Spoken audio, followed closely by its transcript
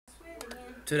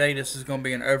Today this is going to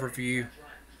be an overview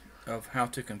of how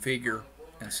to configure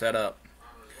and set up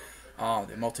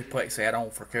the Multiplex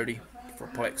add-on for Kodi for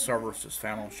Plex servers that's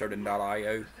found on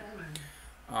Shodan.io.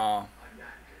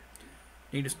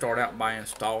 You need to start out by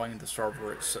installing the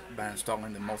server, by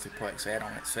installing the Multiplex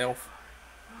add-on itself.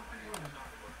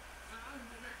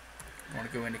 You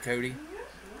want to go into Kodi. You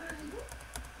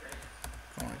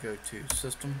want to go to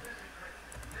System,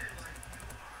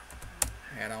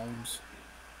 Add-ons,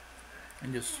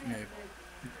 and just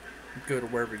go to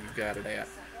wherever you got it at.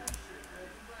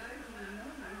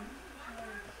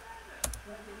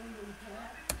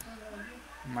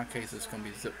 In my case, it's going to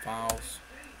be zip files.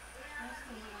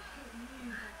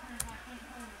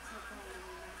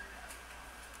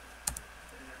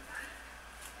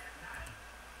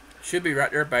 Should be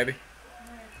right there, baby.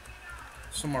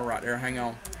 Somewhere right there. Hang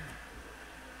on.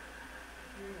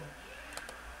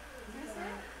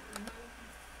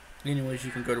 Anyways, you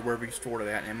can go to wherever you stored it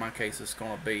at. In my case, it's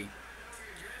going to be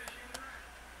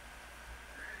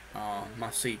my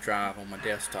C drive on my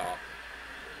desktop.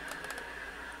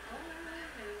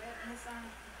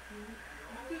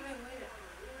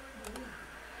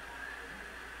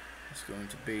 It's going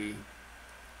to be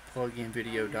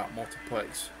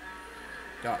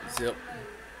pluginvideo.multiplex.zip.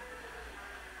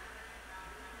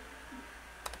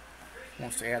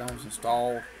 Once the add-on's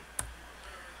installed,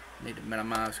 need to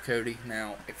minimize Kodi.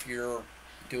 Now, if you're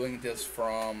doing this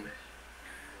from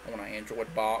on an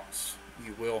Android box,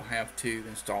 you will have to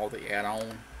install the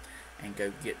add-on and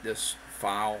go get this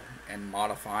file and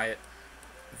modify it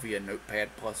via Notepad++.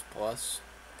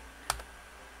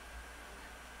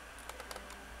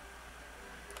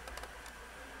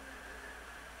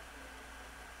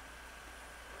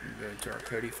 We go to our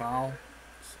Kodi file.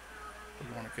 We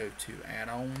want to go to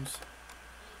add-ons.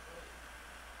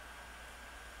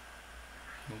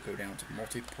 We'll go down to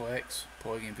Multiplex,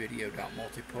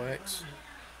 pluginvideo.multiplex.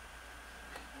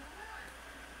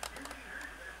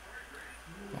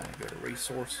 We're going to go to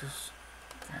resources,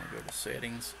 we're going to go to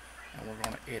settings, and we're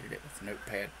going to edit it with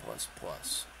Notepad++.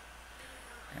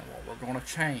 And what we're going to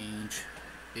change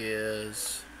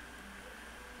is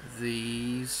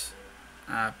these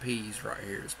IPs right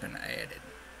here that's been added.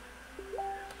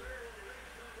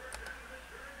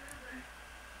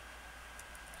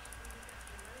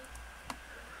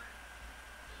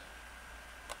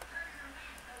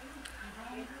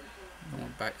 I'm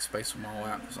going to backspace them all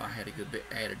out because I had a good bit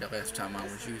added the last time I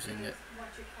was using it.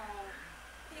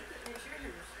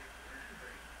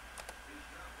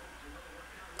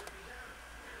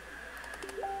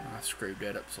 I screwed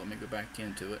that up, so let me go back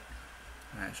into it.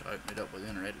 I actually opened it up with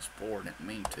Internet Explorer, didn't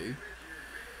mean to.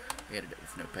 Edit it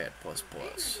with Notepad++.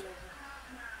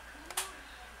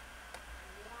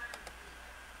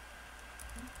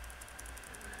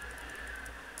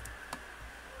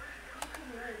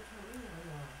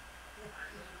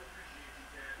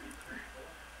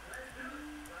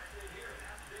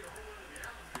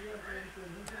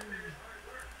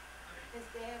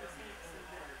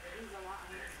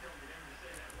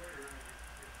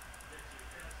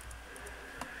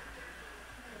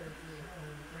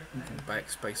 You can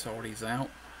backspace all these out,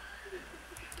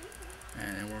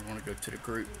 and then we're going to go to the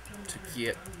group to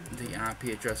get the IP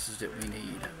addresses that we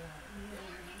need.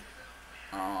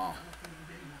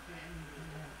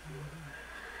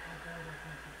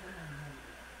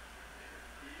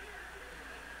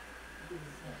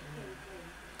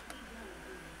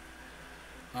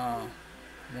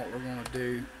 What we're going to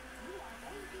do,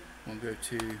 we'll go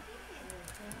to,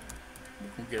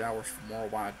 we'll get ours from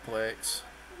Worldwide Plex.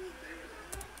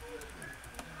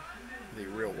 The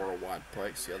real Worldwide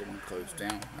Plex, the other one closed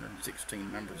down.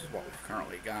 116 members is what we've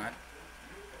currently got.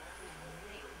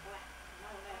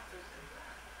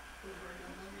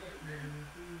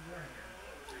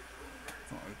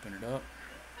 I'll open it up.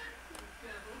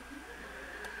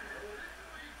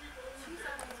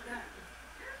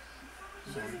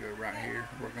 We're going to go right here.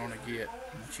 We're going to get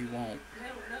what you want.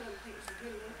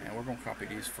 And we're going to copy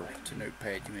these to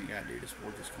Notepad. You ain't got to do this.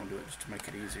 We're just going to do it just to make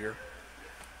it easier.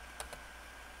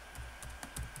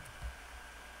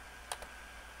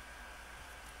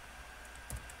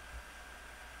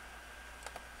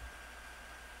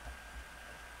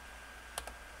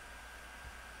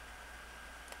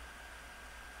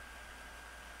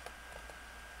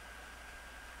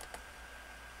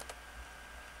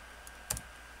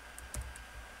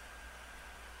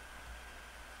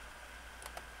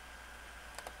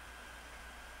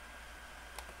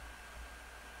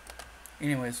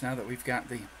 Anyways, now that we've got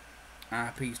the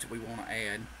IPs that we want to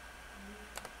add,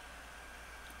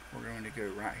 we're going to go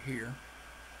right here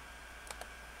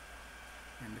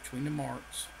in between the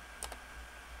marks,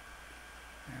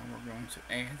 and we're we're going to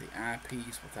add the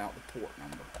IPs without the port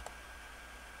number.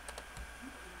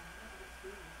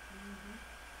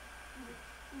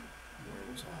 Where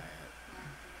was I at?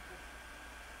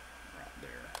 Right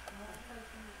there.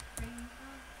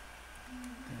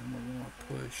 Then we're going to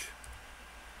push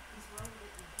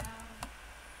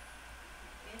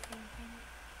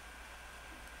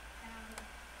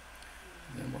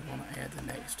then we're going to add the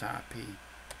next IP.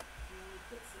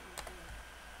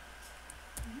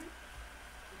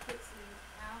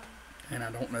 And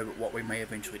I don't know, but what we may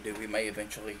eventually do, we may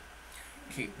eventually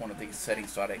keep one of these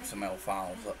settings.xml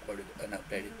files uploaded and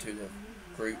updated to the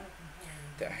group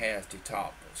that has the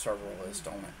top server list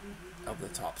on it of the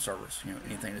top servers. You know,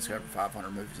 anything that's got over 500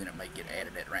 movies in it may get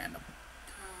added at random.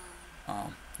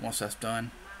 Once that's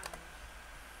done,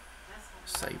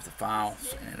 save the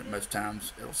files, and most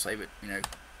times it'll save it. You know,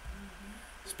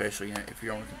 especially if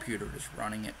you're on a computer just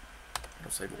running it,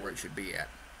 it'll save it where it should be at.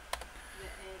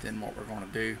 Then what we're going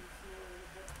to do,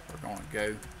 we're going to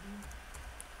go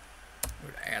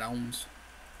with add-ons.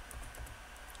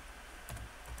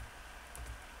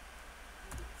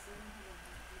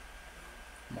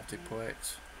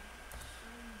 Multiplex.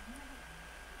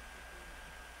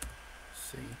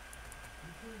 See.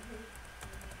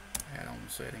 Add-on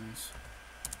settings.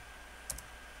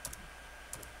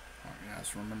 Alright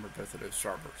guys, remember both of those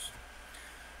servers.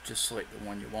 Just select the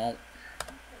one you want.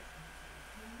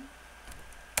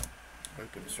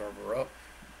 Open the server up.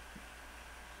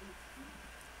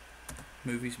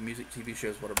 Movies, music, TV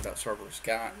shows, whatever that server's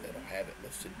got, it'll have it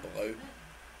listed below.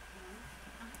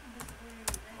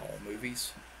 All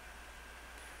movies.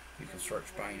 You can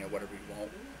search by whatever you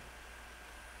want.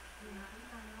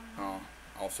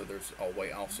 Also, there's a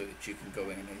way also that you can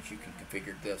go in and you can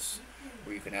configure this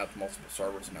where you can have multiple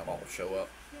servers and have all show up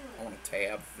on a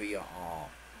tab via oh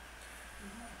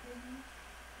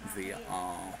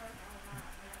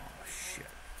shit,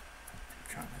 I'm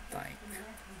trying to think,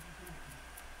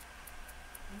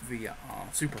 via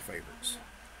super favorites.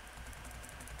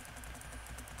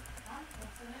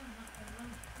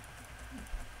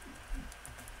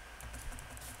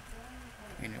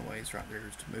 Anyways, right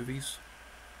there's the movies.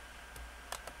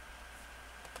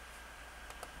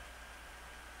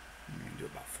 You can do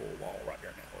it by full wall right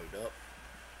there and it'll load up.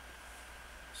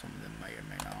 Some of them may or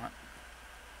may not.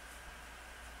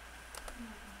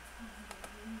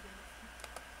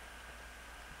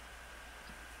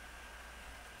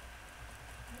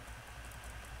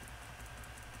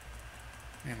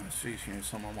 And let's see,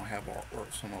 some of them will have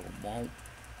artwork, some of them won't.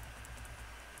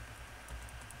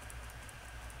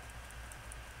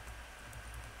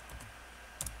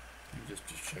 And just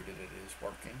to show that it is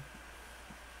working.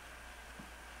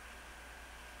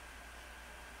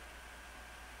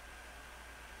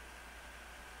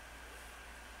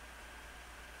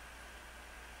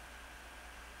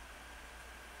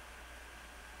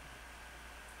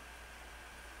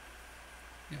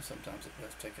 Sometimes it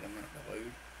does take it a minute to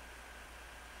load.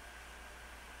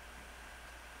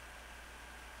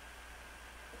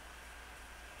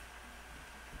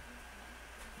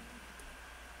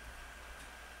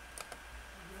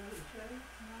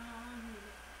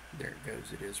 There it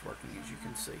goes. It is working, as you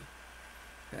can see.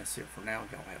 That's it for now.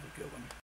 Y'all have a good one.